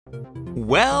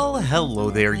Well, hello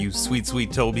there, you sweet,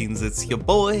 sweet toe beans. It's your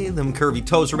boy, them curvy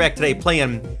toes. We're back today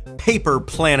playing Paper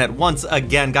Planet once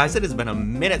again. Guys, it has been a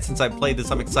minute since I played this.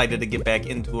 I'm excited to get back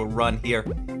into a run here.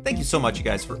 Thank you so much, you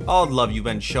guys, for all the love you've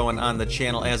been showing on the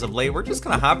channel as of late. We're just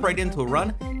gonna hop right into a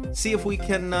run, see if we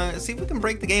can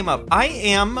break the game up. I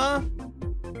am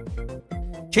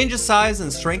changes size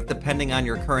and strength depending on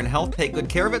your current health. Take good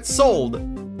care of it. Sold.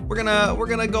 We're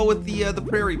gonna go with the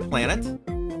Prairie Planet.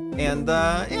 And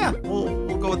yeah,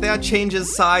 we'll go with that.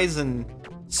 Changes size and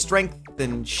strength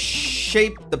and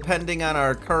shape depending on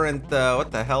our current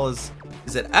what the hell is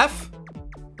it F?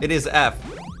 It is F.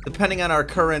 Depending on our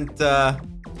current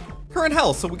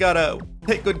health. So we gotta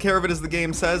take good care of it, as the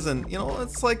game says, and you know,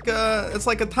 it's like a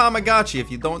Tamagotchi. If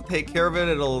you don't take care of it,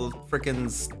 it'll freaking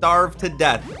starve to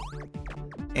death.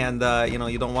 And you know,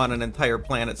 you don't want an entire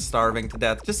planet starving to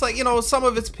death. Just like, you know, some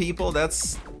of its people,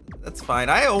 that's fine.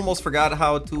 I almost forgot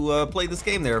how to play this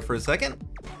game there for a second.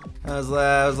 I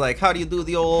was like, how do you do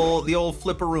the old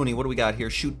flipperoonie? What do we got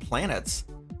here? Shoot planets.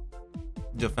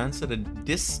 Defense at a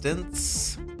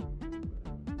distance.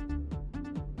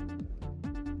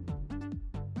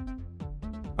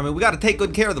 I mean, we got to take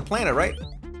good care of the planet, right?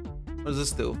 What does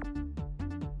this do?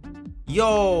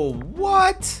 Yo,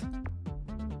 what?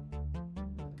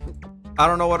 I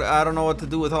don't know what to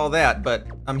do with all that, but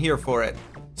I'm here for it.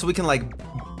 So we can like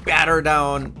batter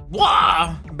down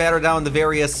the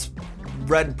various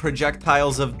red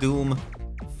projectiles of doom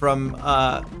from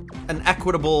an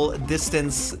equitable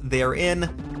distance therein.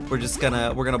 We're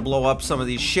gonna blow up some of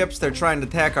these ships. They're trying to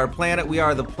attack our planet. We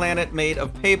are the planet made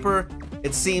of paper.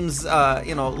 It seems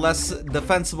you know, less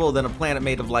defensible than a planet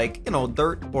made of, like, you know,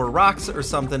 dirt or rocks or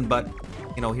something, but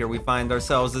you know, here we find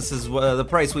ourselves. This is the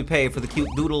price we pay for the cute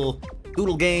doodle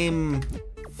game,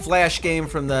 flash game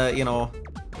from the, you know,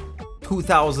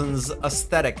 2000s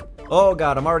aesthetic. Oh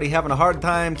god, I'm already having a hard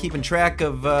time keeping track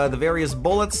of the various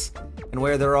bullets and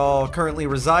where they're all currently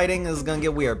residing. This is gonna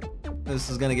get weird. This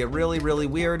is gonna get really, really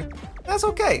weird. That's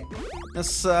okay.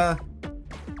 That's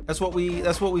what we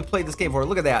played this game for.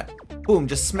 Look at that. Boom,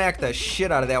 just smacked the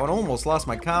shit out of that one. Almost lost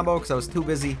my combo because I was too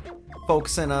busy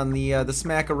focusing on the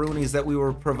smackaroonies that we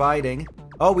were providing.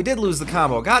 Oh, we did lose the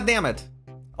combo. God damn it.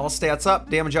 All stats up,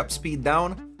 damage up, speed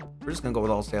down. We're just gonna go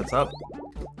with all stats up.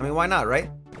 I mean, why not, right?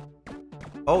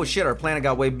 Oh shit, our planet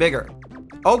got way bigger.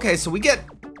 Okay, so we get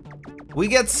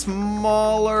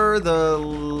smaller the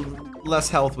less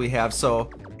health we have, so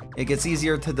it gets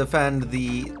easier to defend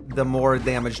the more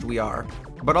damaged we are.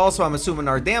 But also, I'm assuming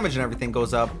our damage and everything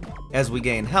goes up as we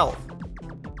gain health.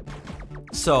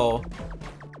 So,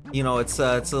 you know, it's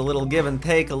a little give and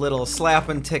take, a little slap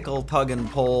and tickle, tug and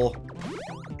pull.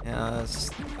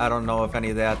 I don't know if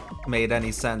any of that made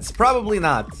any sense. Probably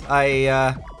not.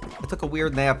 I took a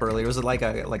weird nap earlier. It was like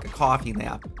a coffee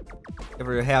nap.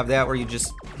 Ever have that where you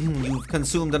just you've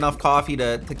consumed enough coffee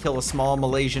to kill a small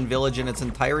Malaysian village in its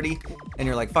entirety, and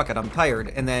you're like, fuck it, I'm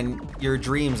tired, and then your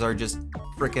dreams are just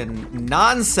freaking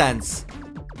nonsense.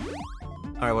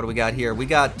 All right, what do we got here? We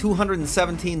got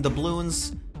 217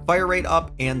 doubloons, fire rate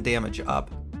up and damage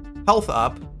up, health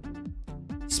up,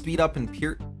 speed up and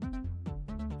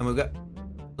and we got,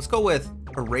 let's go with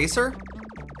eraser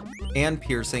and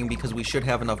piercing, because we should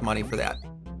have enough money for that,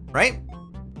 right?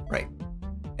 Right.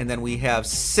 And then we have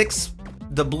 6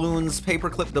 doubloons,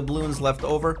 paperclip doubloons left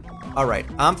over. All right,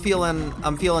 I'm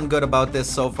feeling good about this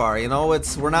so far. You know,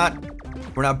 we're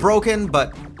not broken,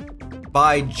 but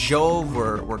by Jove,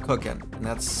 we're cooking, and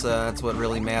that's what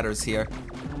really matters here.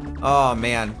 Oh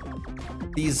man,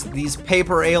 these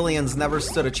paper aliens never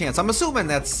stood a chance. I'm assuming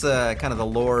that's kind of the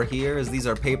lore here, is these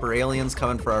are paper aliens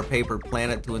coming for our paper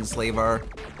planet to enslave our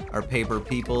paper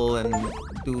people and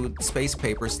do space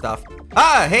paper stuff.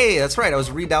 Ah, hey, that's right. I was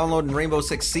re-downloading Rainbow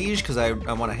Six Siege because I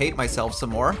want to hate myself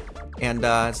some more, and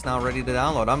it's now ready to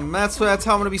download. That's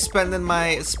how I'm gonna be spending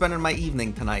my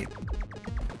evening tonight.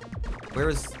 Where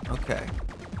is? Okay.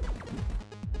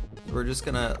 We're just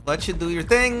gonna let you do your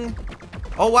thing.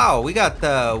 Oh wow, we got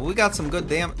some good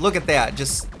damn. Look at that,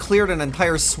 just cleared an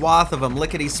entire swath of them,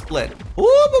 lickety split.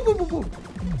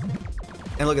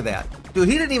 And look at that. Dude,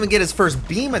 he didn't even get his first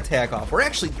beam attack off. We're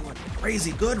actually doing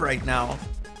crazy good right now.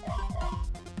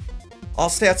 All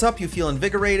stats up, you feel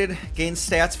invigorated. Gain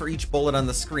stats for each bullet on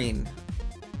the screen.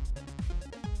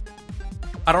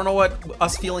 I don't know what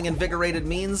us feeling invigorated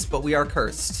means, but we are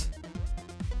cursed.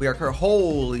 We are cursed.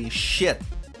 Holy shit.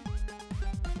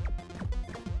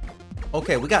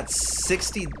 Okay, we got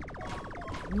 60.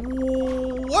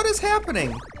 What is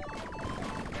happening?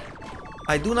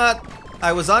 I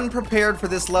was unprepared for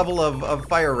this level of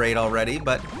fire rate already,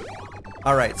 but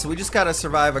all right, so we just gotta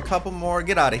survive a couple more,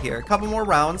 get out of here, a couple more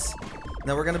rounds, and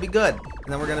then we're gonna be good.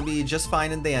 and then we're gonna be just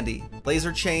fine and dandy.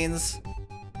 Laser chains.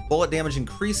 Bullet damage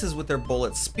increases with their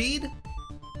bullet speed.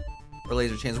 Or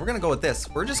laser chains. We're gonna go with this.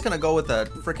 We're just gonna go with a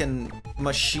freaking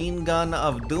machine gun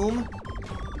of doom.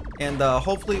 And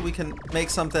hopefully we can make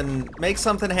something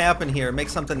happen here. Make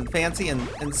something fancy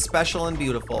and special and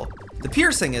beautiful. The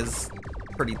piercing is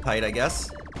pretty tight, I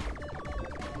guess.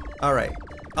 Alright.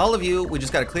 All of you, we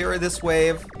just gotta clear this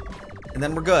wave. And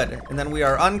then we're good. And then we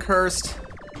are uncursed.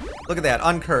 Look at that,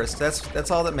 uncursed.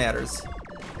 That's all that matters.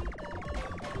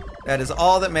 That is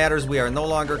all that matters. We are no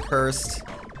longer cursed.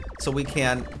 So we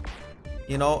can,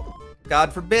 you know,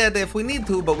 God forbid if we need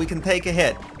to, but we can take a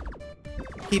hit.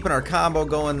 Keeping our combo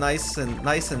going nice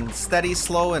and steady,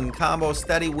 slow and combo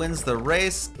steady wins the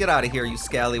race. Get out of here, you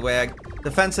scallywag.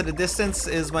 Defense at a distance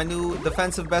is my new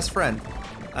defensive best friend.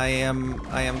 I am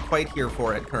quite here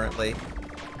for it currently.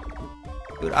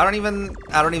 Dude, I don't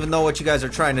even know what you guys are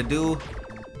trying to do.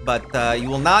 But you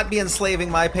will not be enslaving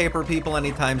my paper people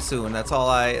anytime soon. That's all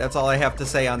I have to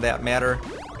say on that matter.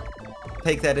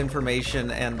 Take that information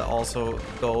and also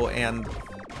go and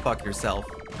fuck yourself,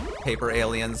 paper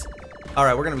aliens. All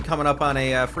right, we're gonna be coming up on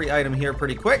a free item here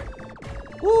pretty quick.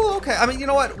 Ooh, okay. I mean, you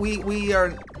know what? We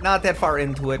are not that far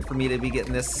into it for me to be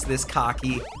getting this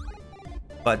cocky.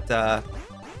 But I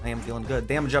am feeling good.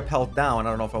 Damage up, health down.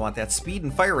 I don't know if I want that. Speed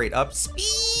and fire rate up.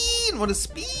 Speed. What does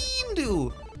speed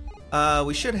do?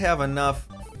 We should have enough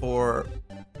for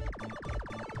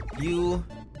you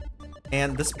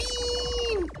and the speed.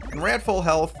 And we're at full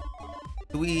health.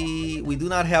 We do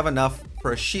not have enough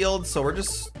for a shield, so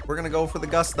we're gonna go for the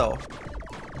gusto.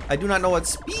 I do not know what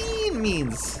speed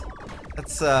means.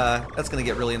 That's gonna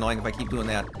get really annoying if I keep doing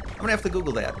that. I'm gonna have to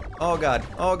Google that. Oh god.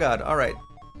 Oh god. All right.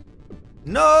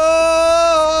 No!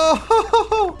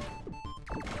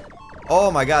 Oh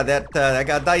my god, that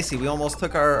got dicey. We almost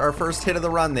took our first hit of the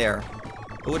run there.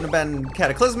 It wouldn't have been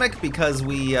cataclysmic because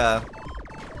we are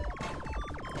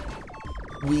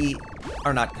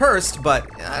not cursed, but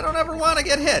I don't ever want to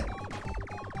get hit.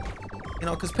 You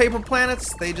know, because paper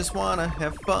planets, they just want to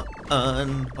have fun.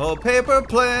 Oh, paper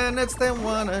planets, they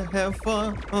want to have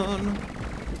fun.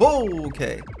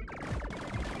 Okay.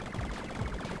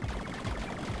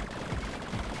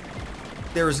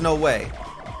 There is no way.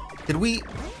 Did we...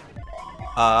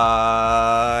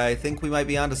 I think we might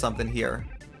be onto something here.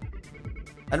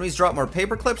 Enemies drop more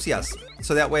paper clips? Yes.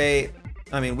 So that way,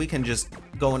 I mean, we can just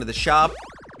go into the shop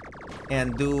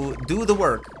and do the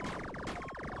work.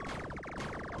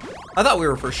 I thought we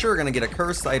were for sure gonna get a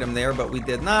cursed item there, but we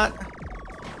did not.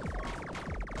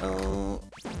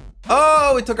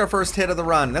 Oh, we took our first hit of the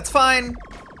run. That's fine.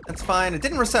 That's fine. It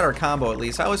didn't reset our combo, at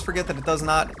least. I always forget that it does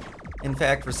not, in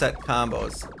fact, reset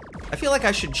combos. I feel like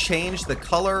I should change the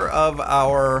color of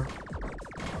our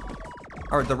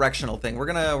directional thing. We're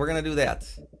gonna do that.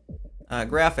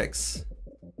 Graphics.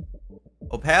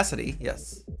 Opacity,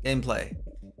 yes. Gameplay.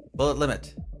 Bullet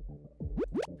limit.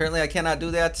 Apparently I cannot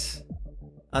do that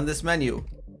on this menu.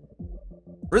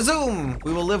 Resume!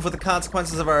 We will live with the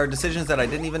consequences of our decisions that I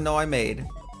didn't even know I made.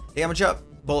 Damage up,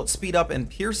 bullet speed up, and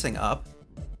piercing up.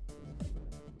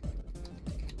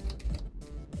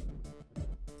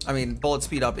 I mean, bullet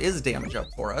speed up is damage up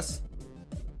for us.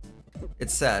 It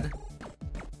said.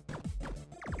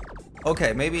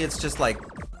 Okay, maybe it's just like...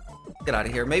 Get out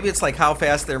of here. Maybe it's like how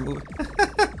fast they're moving.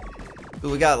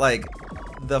 We got like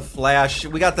the flash.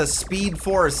 We got the speed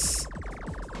force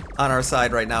on our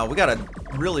side right now. We got a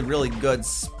really, really good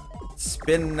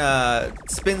spin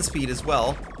speed as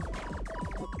well.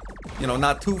 You know,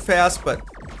 not too fast, but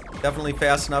definitely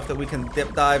fast enough that we can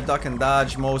dip, dive, duck, and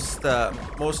dodge most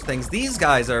things. These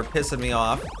guys are pissing me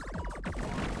off.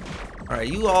 All right,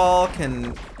 you all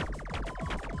can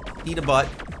eat a butt.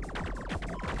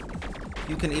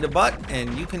 You can eat a butt,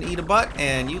 and you can eat a butt,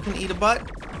 and you can eat a butt.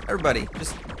 Everybody,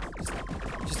 just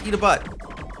eat a butt.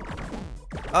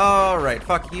 All right,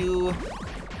 fuck you.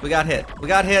 We got hit. We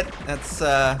got hit. That's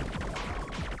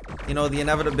you know, the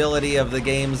inevitability of the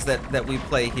games that we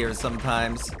play here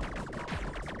sometimes.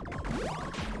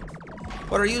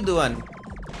 What are you doing?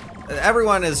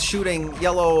 Everyone is shooting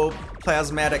yellow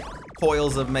plasmatic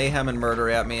coils of mayhem and murder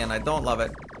at me, and I don't love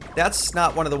it. That's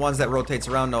not one of the ones that rotates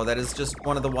around, no. That is just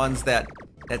one of the ones that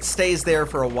stays there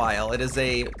for a while. It is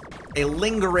a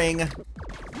lingering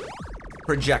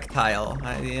projectile.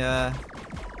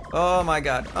 Oh my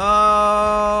god.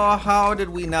 Oh, how did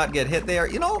we not get hit there?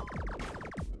 You know,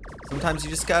 sometimes you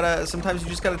just gotta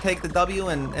take the W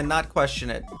and not question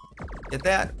it. Get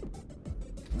that?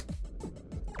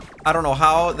 I don't know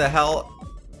how the hell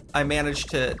I managed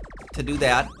to do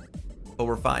that, but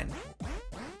we're fine.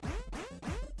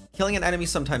 Killing an enemy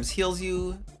sometimes heals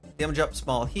you. Damage up,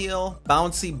 small heal.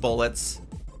 Bouncy bullets.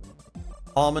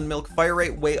 Almond milk, fire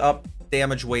rate way up,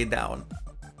 damage way down.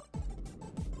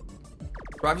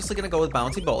 We're obviously gonna go with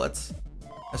bouncy bullets.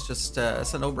 That's just,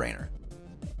 it's a no-brainer.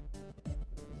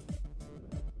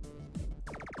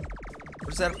 Where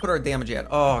does that put our damage at?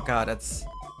 Oh god,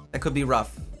 that could be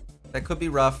rough. That could be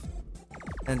rough.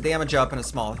 And damage up and a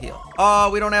small heal. Oh,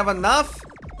 we don't have enough?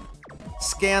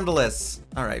 Scandalous.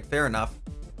 Alright, fair enough.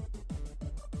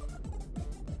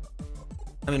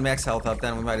 I mean, max health up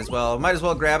then, we might as well. Might as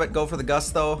well grab it, go for the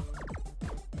gusto.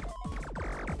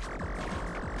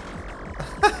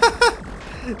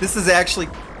 This is actually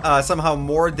somehow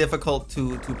more difficult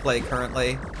to play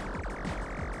currently.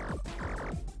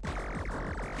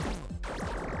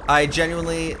 I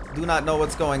genuinely do not know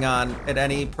what's going on at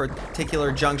any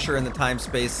particular juncture in the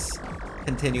time-space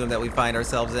continuum that we find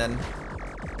ourselves in.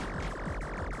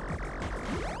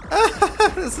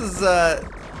 This is,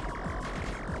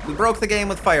 we broke the game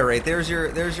with fire rate. There's your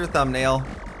thumbnail.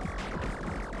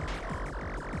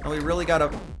 And we really gotta,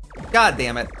 god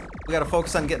damn it. We gotta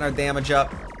focus on getting our damage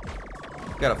up.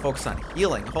 We gotta focus on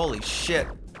healing. Holy shit.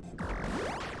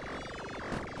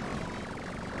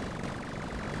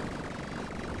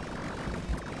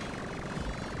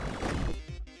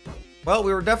 Well,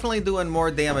 we were definitely doing more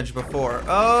damage before.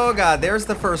 Oh god, there's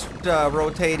the first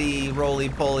rotatey,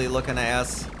 roly-poly looking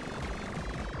ass.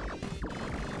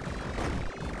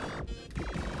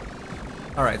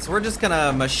 Alright, so we're just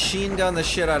gonna machine gun the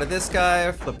shit out of this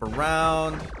guy, flip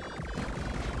around.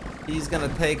 He's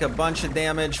gonna take a bunch of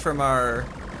damage from our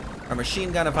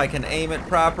machine gun if I can aim it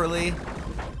properly.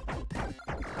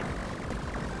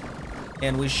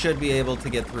 And we should be able to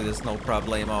get through this, no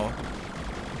problemo.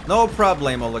 No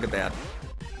problemo, look at that.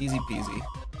 Easy peasy.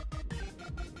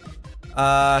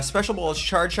 Special bullet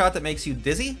charge shot that makes you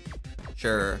dizzy?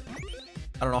 Sure.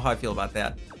 I don't know how I feel about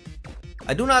that.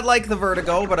 I do not like the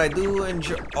vertigo, but I do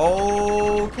enjoy...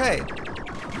 Okay.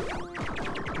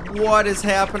 What is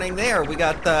happening there? We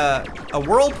got a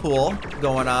whirlpool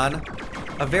going on.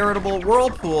 A veritable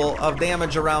whirlpool of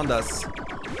damage around us.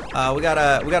 We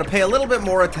gotta pay a little bit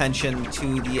more attention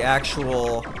to the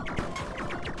actual...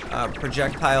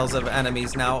 projectiles of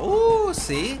enemies now. Ooh,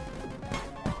 see?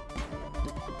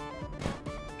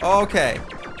 Okay.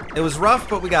 It was rough,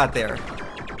 but we got there.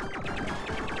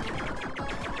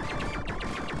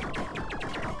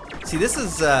 See, this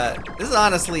is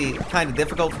honestly kind of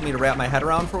difficult for me to wrap my head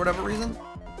around for whatever reason.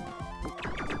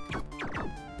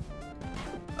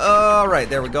 Alright,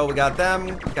 there we go. We got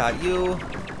them. Got you.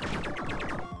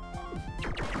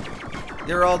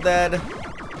 You're all dead.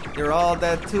 You're all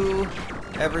dead too.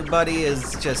 Everybody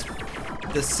is just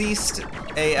deceased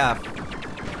AF.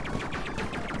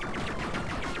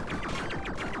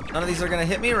 None of these are gonna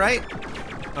hit me, right?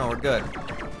 Oh, we're good.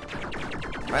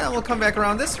 Right, then we'll come back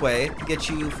around this way to get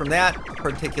you from that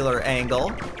particular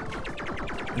angle.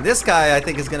 And this guy, I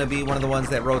think, is gonna be one of the ones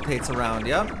that rotates around,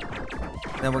 yep.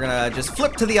 And then we're gonna just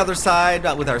flip to the other side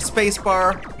with our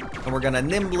spacebar, and we're gonna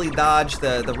nimbly dodge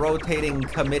the rotating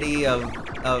committee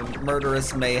of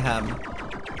murderous mayhem.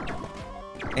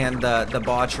 And the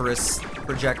debaucherous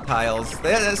projectiles.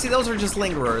 See, those are just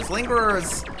lingerers.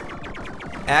 Lingerers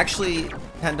actually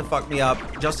tend to fuck me up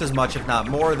just as much, if not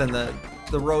more, than the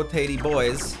rotatey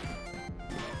boys.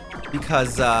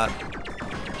 Because I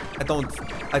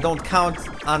don't count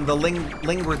on the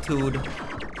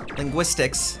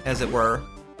linguistics, as it were,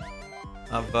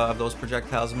 of those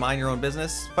projectiles. Mind your own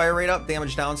business. Fire rate up,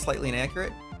 damage down, slightly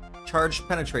inaccurate. Charged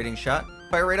penetrating shot.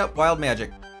 Fire rate up, wild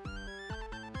magic.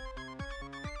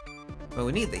 Well,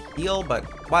 we need the heal,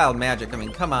 but wild magic, I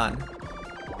mean, come on.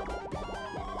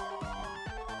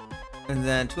 And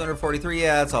then 243,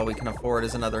 yeah, that's all we can afford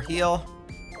is another heal.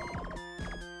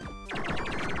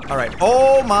 Alright,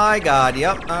 oh my god,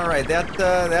 yep, alright,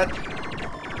 that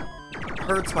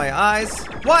hurts my eyes.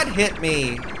 What hit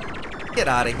me? Get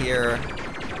out of here.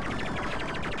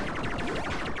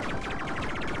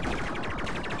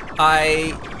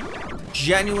 I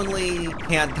genuinely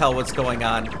can't tell what's going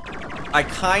on. I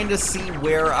kind of see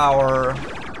where our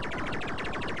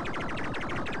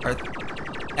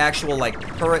actual, like,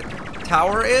 turret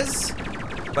tower is,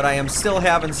 but I am still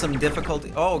having some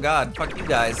difficulty. Oh god, fuck you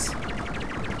guys.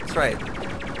 That's right.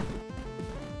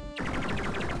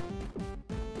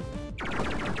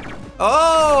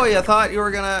 Oh, you thought you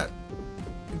were gonna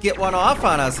get one off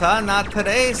on us, huh? Not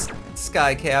today,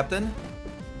 Sky Captain.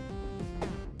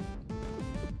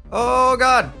 Oh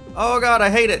god. Oh god, I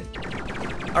hate it.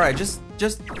 Alright, just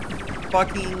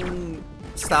fucking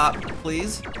stop,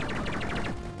 please.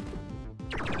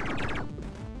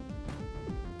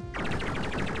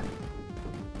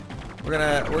 We're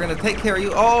gonna take care of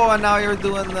you. Oh, and now you're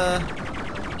doing the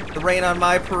The rain on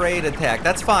my parade attack.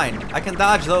 That's fine. I can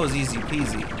dodge those easy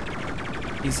peasy.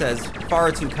 He says,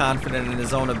 far too confident in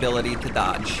his own ability to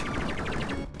dodge.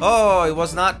 Oh, he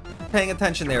was not paying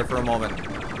attention there for a moment.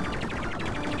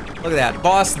 Look at that.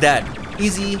 Boss dead.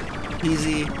 Easy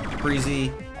peasy,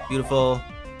 breezy, beautiful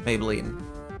Maybelline.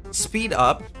 Speed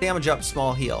up, damage up,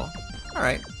 small heal.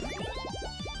 Alright.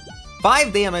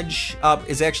 5 damage up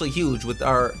is actually huge with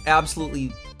our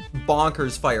absolutely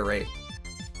bonkers fire rate.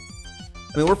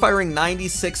 I mean, we're firing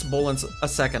 96 bullets a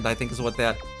second, I think is what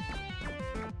that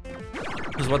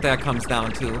comes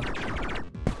down to.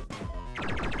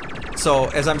 So,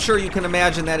 as I'm sure you can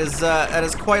imagine, that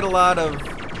is quite a lot of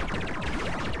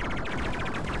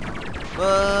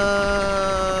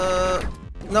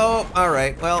no,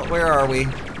 alright, well, where are we?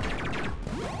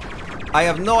 I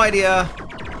have no idea.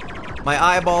 My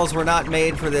eyeballs were not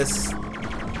made for this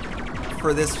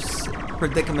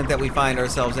predicament that we find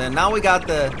ourselves in. Now we got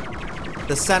the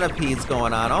centipedes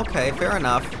going on. Okay, fair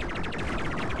enough.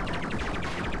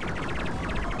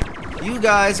 You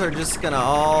guys are just gonna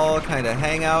all kind of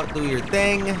hang out, do your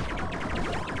thing.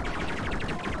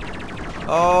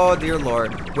 Oh dear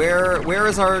lord. Where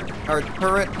is our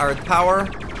turret, our tower?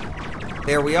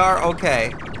 There we are.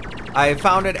 Okay. I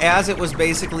found it as it was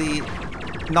basically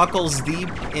knuckles deep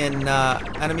in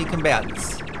enemy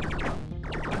combatants.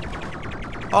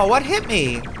 Oh, what hit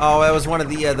me? Oh, that was one of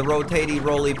the rotatey,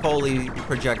 roly-poly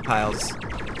projectiles.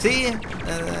 See?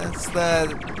 It's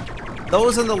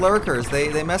those and the lurkers.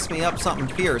 They mess me up something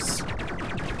fierce.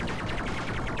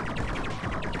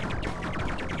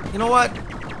 You know what?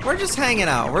 We're just hanging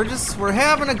out. We're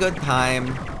having a good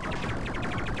time.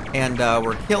 And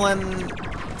we're killing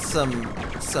some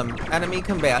enemy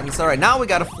combatants. All right, now we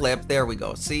gotta flip. There we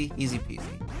go. See? Easy peasy.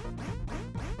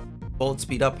 Bullet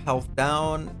speed up, health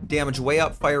down, damage way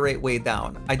up, fire rate way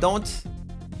down. I don't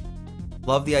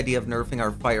love the idea of nerfing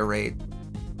our fire rate.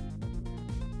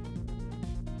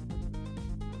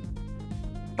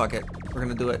 Fuck it. We're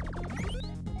gonna do it.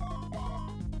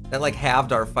 That like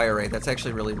halved our fire rate. That's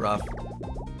actually really rough.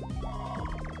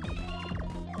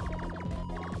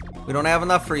 We don't have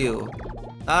enough for you.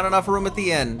 Not enough room at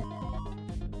the end.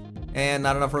 And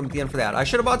not enough room at the end for that. I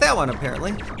should have bought that one,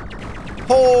 apparently.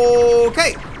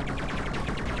 Okay.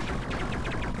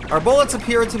 Our bullets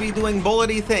appear to be doing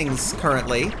bullety things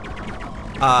currently.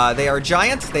 They are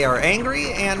giant, they are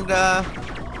angry, and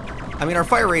I mean, our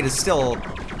fire rate is still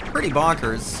pretty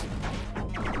bonkers.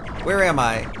 Where am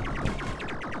I?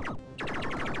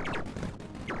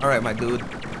 Alright, my dude.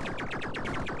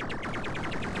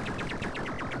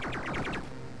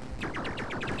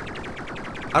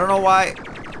 I don't know why.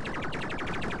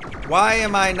 Why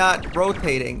am I not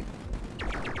rotating?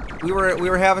 We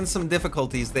were having some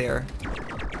difficulties there.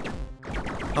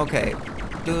 Okay,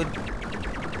 dude,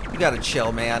 you gotta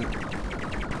chill, man.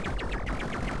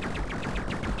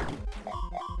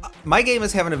 My game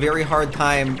is having a very hard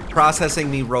time processing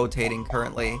me rotating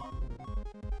currently.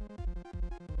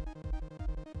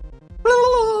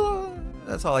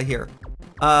 That's all I hear.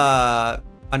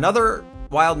 Another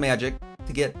wild magic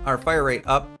to get our fire rate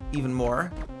up even more.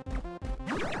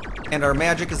 And our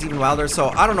magic is even wilder, so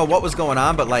I don't know what was going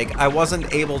on, but like, I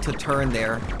wasn't able to turn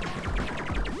there.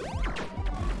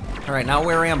 Alright, now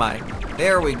where am I?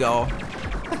 There we go.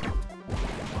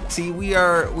 See, we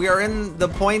are in the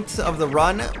point of the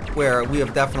run where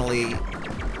we've done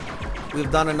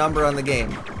a number on the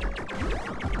game.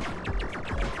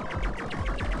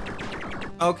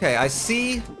 Okay, I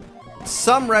see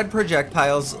some red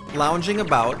projectiles lounging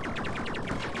about.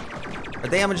 Our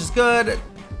damage is good.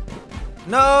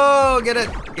 No, get it.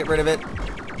 Get rid of it.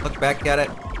 Look back at it.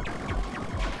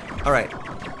 All right.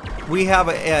 We have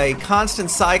a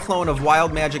constant cyclone of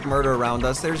wild magic murder around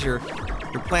us. There's your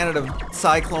planet of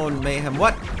cyclone mayhem.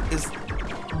 What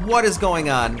is going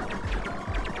on?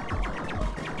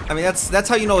 I mean, that's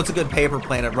how you know it's a good paper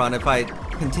planet run, if I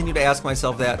continue to ask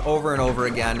myself that over and over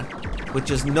again, with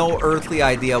just no earthly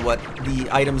idea what the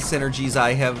item synergies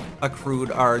I have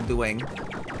accrued are doing.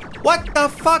 What the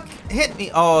fuck hit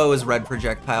me? Oh, it was red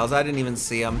projectiles. I didn't even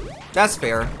see them. That's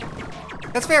fair.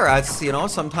 That's fair. You know,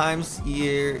 sometimes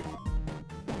you're...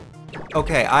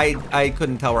 Okay, I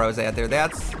couldn't tell where I was at there.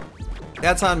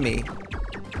 That's on me.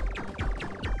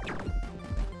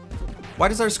 Why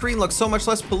does our screen look so much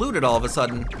less polluted all of a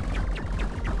sudden?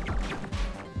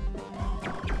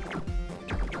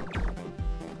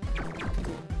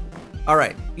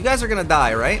 Alright, you guys are gonna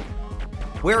die, right?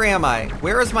 Where am I?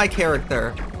 Where is my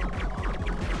character?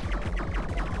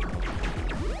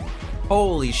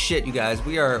 Holy shit, you guys,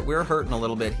 we're hurting a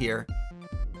little bit here.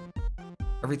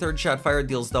 Every third shot fired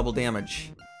deals double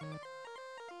damage.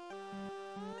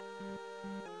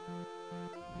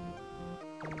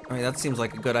 I mean, that seems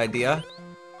like a good idea.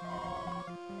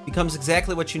 Becomes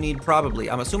exactly what you need, probably.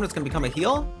 I'm assuming it's gonna become a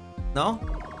heal? No?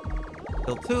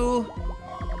 Heal 2.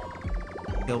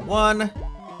 Heal 1.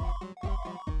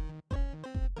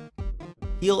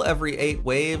 Heal every 8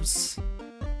 waves.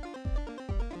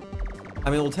 I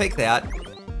mean, we'll take that.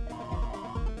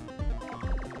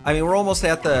 I mean, we're almost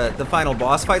at the final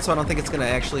boss fight, so I don't think it's gonna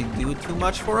actually do too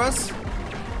much for us.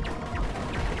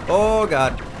 Oh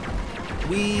god.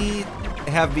 We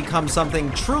have become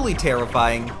something truly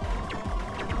terrifying.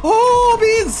 Oh,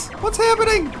 beans! What's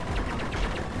happening?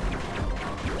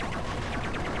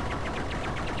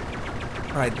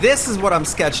 Alright, this is what I'm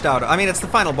sketched out. I mean, it's the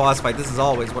final boss fight. This is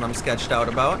always what I'm sketched out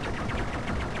about.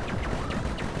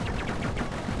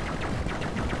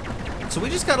 So we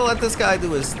just gotta let this guy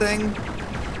do his thing.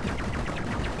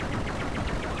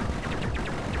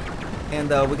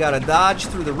 And we gotta dodge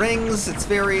through the rings. It's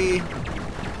very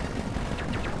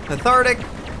cathartic.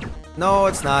 No,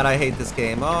 it's not. I hate this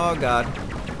game. Oh, God.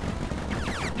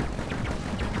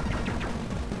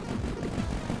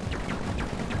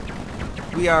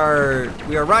 We are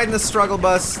riding the struggle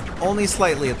bus only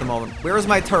slightly at the moment. Where is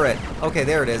my turret? Okay,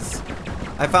 there it is.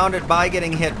 I found it by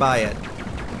getting hit by it.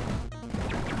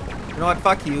 You know what?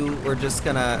 Fuck you. We're just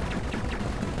gonna...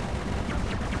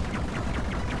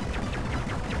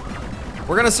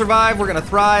 We're gonna survive. We're gonna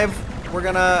thrive. We're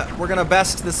gonna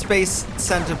best the space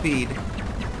centipede.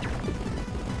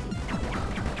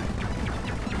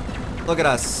 Look at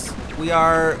us. We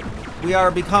are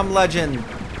become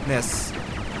legendness.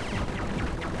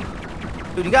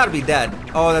 Dude, you gotta be dead.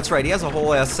 Oh, that's right. He has a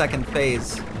whole ass second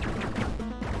phase.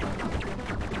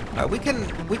 Alright, we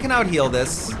can out-heal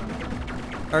this.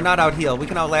 Or not out-heal. We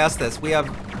can outlast this. We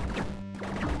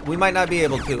might not be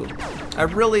able to. I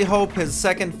really hope his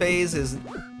second phase is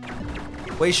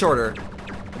way shorter.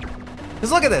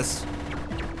 Because look at this.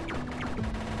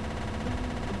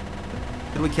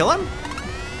 Did we kill him?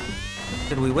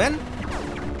 Did we win?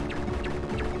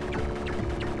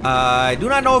 I do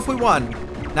not know if we won.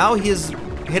 Now he is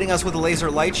hitting us with a laser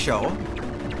light show.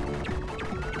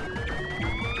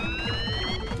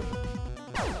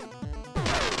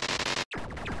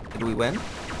 Did we win?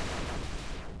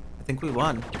 I think we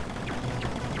won.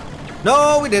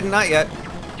 No, we didn't. Not yet.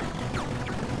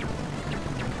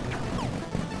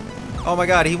 Oh my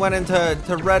god, he went into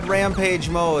red rampage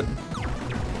mode.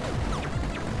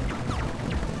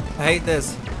 I hate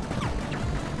this.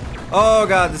 Oh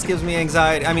god, this gives me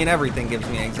anxiety. I mean, everything gives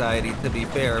me anxiety, to be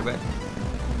fair, but...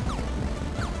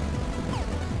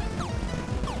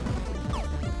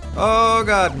 Oh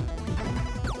god.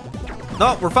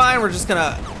 No, we're fine. We're just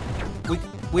gonna...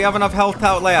 We have enough health to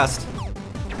outlast.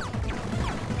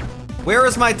 Where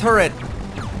is my turret?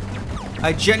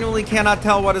 I genuinely cannot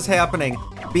tell what is happening.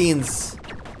 Beans.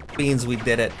 Beans, we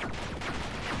did it.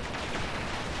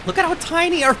 Look at how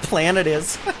tiny our planet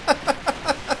is.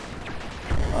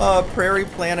 Oh, Prairie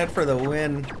Planet for the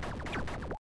win.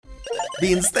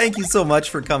 Beans, thank you so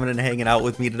much for coming and hanging out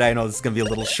with me today. I know this is going to be a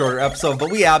little shorter episode, but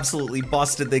we absolutely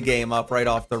busted the game up right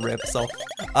off the rip, so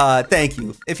thank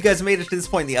you. If you guys made it to this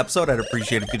point in the episode, I'd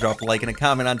appreciate it if you drop a like and a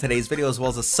comment on today's video, as well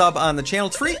as a sub on the channel.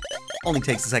 It's free. Only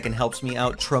takes a second, helps me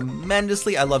out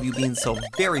tremendously. I love you, Beans, so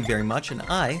very, very much, and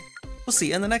I will see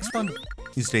you in the next one.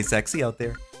 You stay sexy out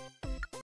there.